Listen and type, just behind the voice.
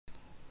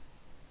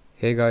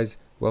Hey guys,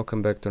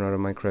 welcome back to another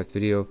Minecraft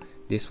video.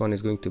 This one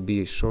is going to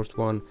be a short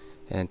one,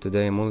 and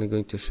today I'm only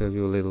going to show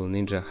you a little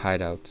ninja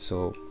hideout,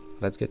 so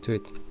let's get to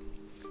it.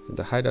 So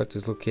the hideout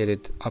is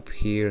located up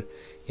here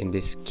in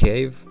this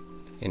cave,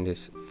 in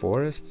this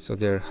forest, so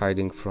they're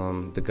hiding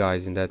from the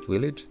guys in that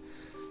village.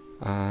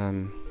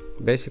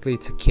 Basically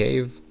it's a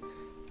cave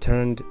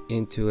turned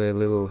into a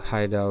little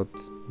hideout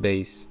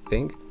base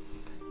thing.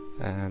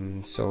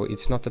 So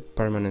it's not a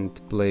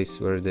permanent place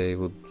where they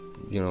would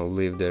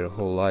live their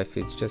whole life.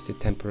 It's just a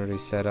temporary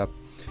setup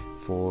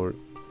for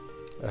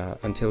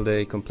until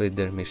they complete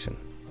their mission.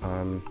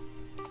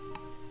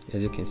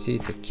 As you can see,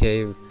 it's a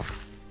cave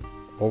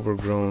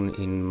overgrown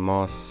in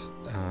moss.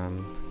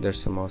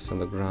 There's some moss on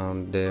the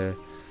ground there,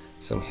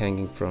 some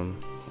hanging from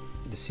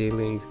the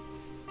ceiling.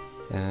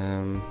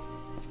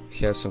 We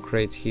have some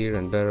crates here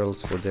and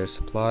barrels for their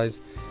supplies.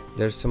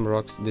 There's some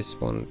rocks. This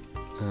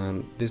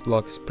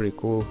block is pretty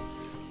cool,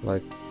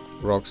 like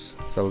rocks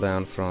fell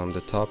down from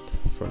the top,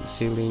 from the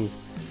ceiling.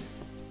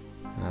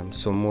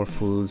 Some more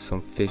food,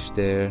 some fish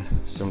there,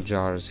 some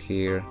jars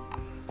here.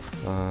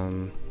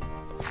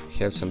 We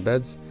have some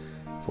beds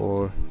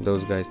for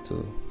those guys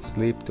to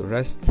sleep, to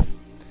rest.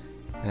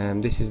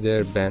 And this is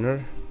their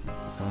banner.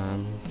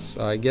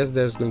 So I guess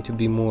there's going to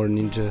be more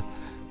ninja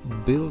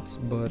builds,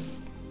 but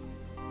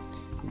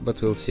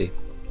we'll see.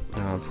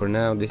 For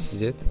now, this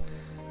is it.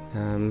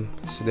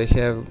 So they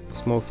have a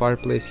small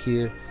fireplace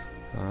here.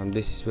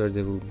 This is where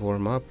they will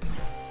warm up,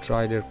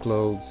 dry their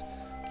clothes,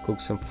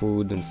 cook some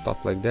food and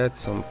stuff like that.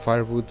 Some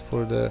firewood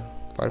for the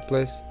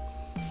fireplace,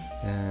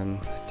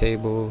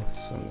 table,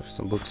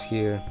 some books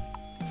here.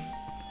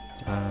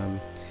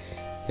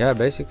 Yeah,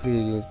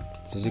 basically,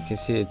 as you can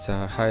see, it's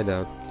a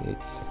hideout.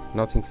 It's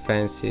nothing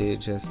fancy,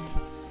 just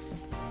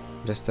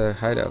a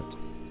hideout.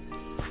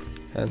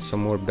 And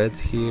some more beds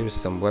here,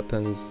 some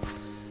weapons,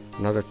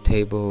 another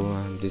table.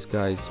 This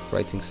guy is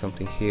writing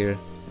something here.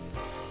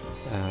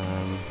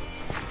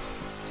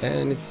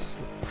 And it's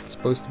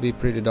supposed to be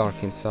pretty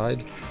dark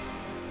inside.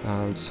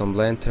 Some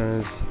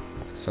lanterns,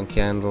 some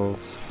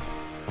candles.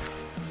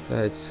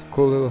 It's a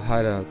cool little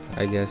hideout,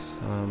 I guess.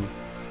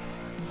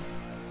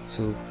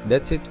 So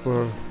that's it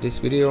for this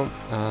video.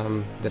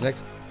 The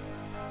next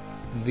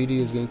video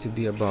is going to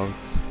be about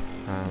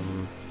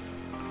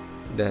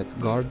that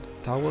guard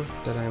tower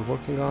that I'm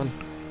working on,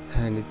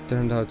 and it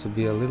turned out to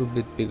be a little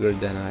bit bigger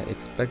than I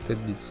expected.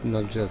 It's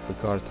not just the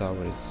guard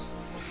tower, it's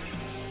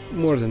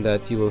more than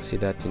that. You will see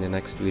that in the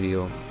next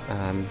video.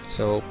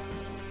 So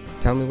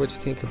tell me what you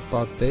think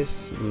about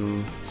this.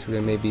 Should I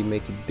maybe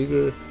make it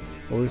bigger,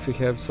 or if you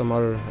have some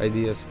other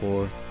ideas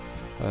for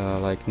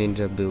like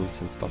ninja builds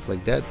and stuff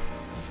like that,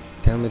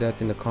 tell me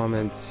that in the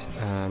comments.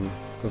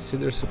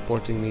 Consider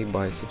supporting me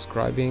by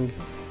subscribing,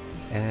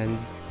 and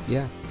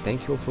yeah,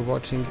 thank you all for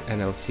watching,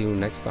 and I'll see you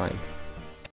next time.